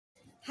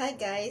Hi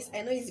guys,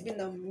 I know it's been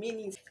a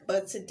minute,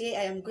 but today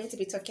I am going to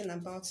be talking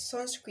about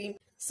sunscreen.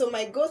 So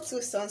my go-to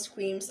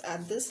sunscreens are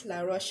this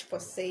La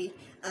Roche-Posay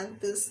and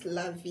this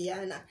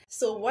Laviana.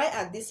 So why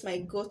are these my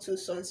go-to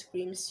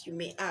sunscreens, you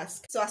may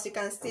ask? So as you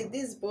can see,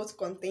 this both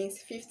contains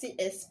 50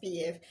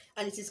 SPF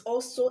and it is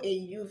also a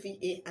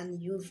UVA and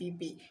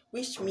UVB,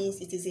 which means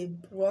it is a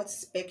broad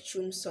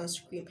spectrum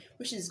sunscreen,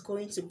 which is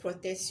going to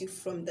protect you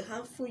from the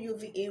harmful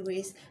UVA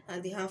rays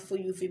and the harmful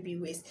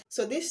UVB rays.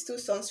 So these two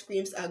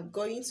sunscreens are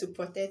going to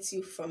protect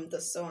you from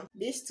the sun.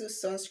 These two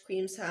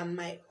sunscreens are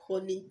my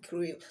holy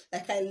grail.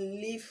 Like, I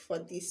live for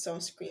these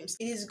sunscreens.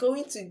 It is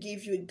going to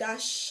give you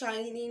that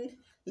shining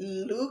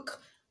look,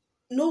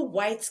 no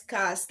white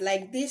cast.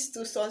 Like, these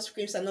two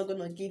sunscreens are not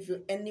going to give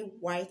you any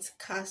white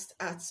cast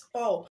at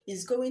all.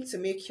 It's going to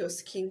make your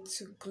skin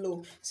to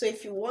glow. So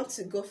if you want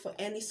to go for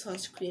any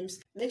sunscreens,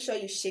 make sure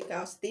you check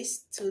out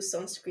these two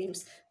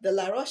sunscreens, the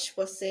La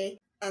Roche-Posay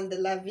and the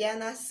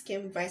Laviana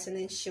Skin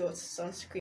Brightening Shield Sunscreen.